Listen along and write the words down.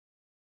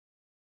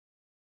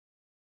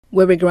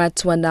We regret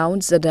to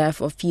announce the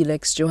death of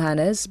Felix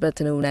Johannes,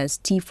 better known as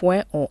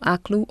Tifwe or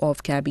Aklu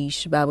of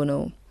Kabish,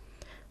 Babono,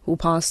 who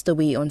passed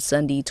away on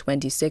Sunday,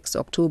 26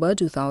 October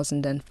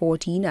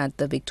 2014 at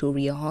the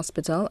Victoria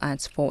Hospital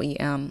at 4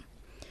 a.m.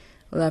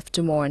 Left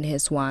to mourn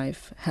his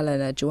wife,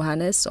 Helena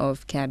Johannes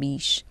of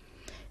Kabish.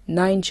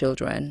 9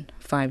 children,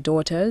 5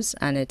 daughters,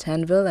 Annette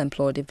Henville,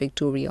 employed at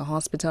Victoria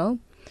Hospital,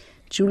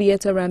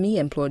 Julieta Remy,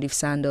 employed at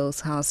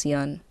Sandals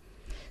Halcyon,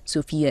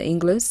 Sophia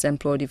Inglis,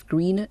 employed with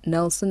Green,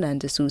 Nelson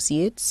and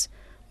Associates,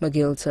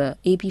 Magilta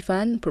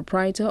Epiphan,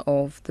 proprietor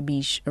of the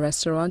Beach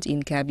Restaurant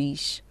in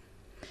Kabish,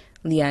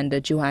 Leander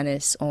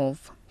Johannes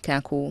of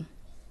Kako.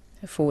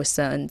 4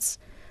 sons,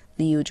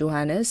 Leo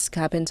Johannes,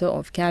 carpenter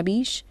of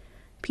Kabish,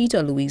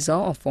 Peter Louisa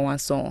of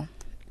Foasaw,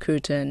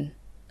 Curtin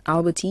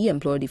Alberti,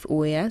 employed with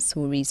OAS,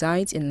 who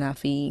resides in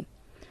Laffey,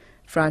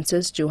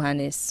 Francis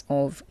Johannes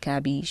of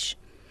Kabish.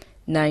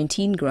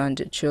 19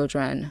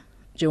 grandchildren,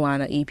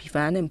 Joanna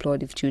Epiphan,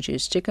 employed with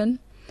Church's Chicken,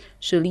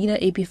 Shalina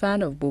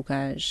Epiphan of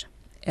Bocage,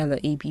 Ella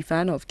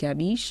Epiphan of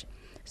Kabish,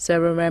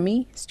 Sarah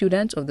Remy,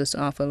 student of the Sir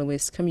Arthur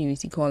Lewis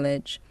Community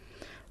College,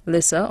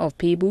 Lissa of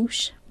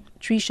Paybush,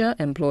 Tricia,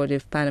 employed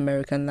with Pan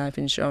American Life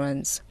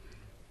Insurance,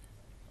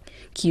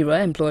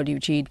 Kira, employed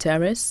with Jade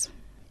Terrace,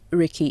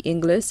 Ricky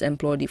Inglis,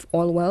 employed with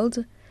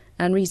Allweld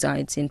and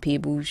resides in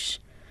Paybush,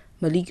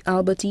 Malik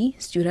Alberti,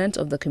 student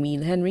of the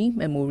Camille Henry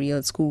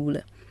Memorial School,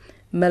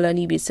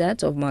 Melanie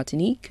Bissett of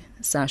Martinique,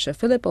 Sasha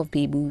Phillip of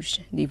Paybush,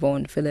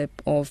 Devon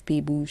Phillip of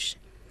Paybush.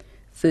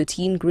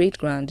 13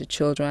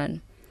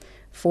 great-grandchildren,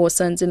 4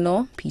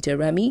 sons-in-law, Peter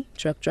Remy,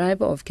 truck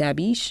driver of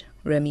Kabish,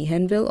 Remy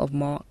Henville of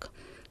Mark,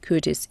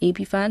 Curtis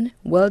Epiphan,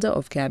 welder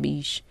of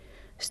Kabish,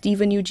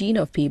 Stephen Eugene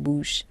of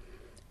Paybush.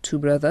 2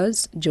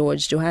 brothers,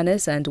 George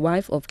Johannes and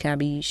wife of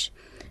Kabish,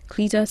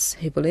 Cletus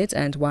Hippolyte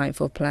and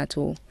wife of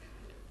Plateau.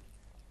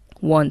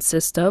 1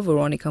 sister,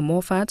 Veronica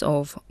Moffat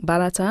of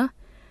Balata,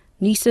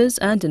 nieces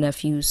and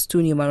nephews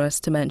too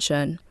numerous to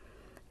mention.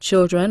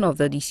 Children of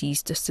the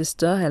deceased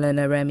sister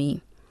Helena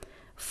Remy.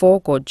 4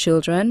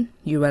 godchildren,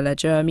 Urella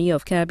Jeremy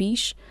of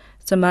Kabish,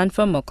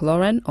 Samantha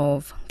McLaurin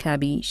of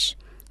Kabish,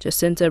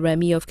 Jacinta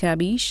Remy of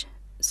Kabish,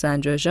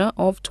 Sandra Ja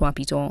of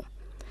Twapito.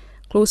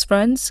 Close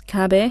friends,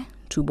 Kabe,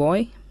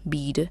 Tuboy,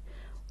 Bede,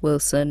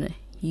 Wilson,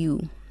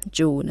 Yu,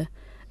 Joan,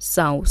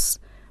 South,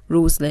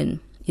 Roslyn,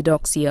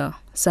 Eudoxia,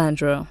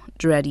 Sandra,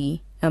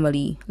 Dreddy,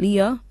 Emily,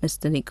 Leah,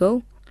 Mr.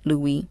 Nicol,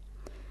 Louis.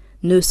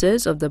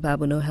 Nurses of the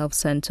Babono Health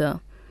Center,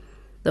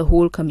 the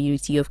whole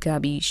community of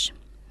Kabish.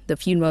 The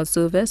funeral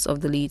service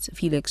of the late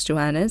Felix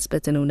Johannes,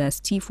 better known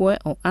as Tifwe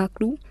or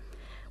Aklu,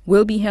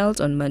 will be held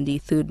on Monday,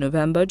 3rd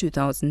November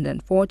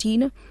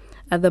 2014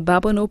 at the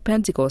Babono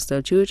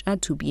Pentecostal Church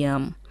at 2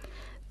 p.m.,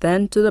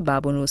 then to the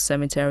Babono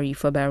Cemetery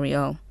for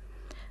burial.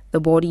 The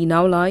body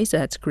now lies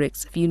at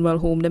Crick's Funeral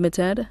Home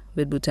Limited,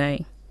 with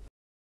Butay.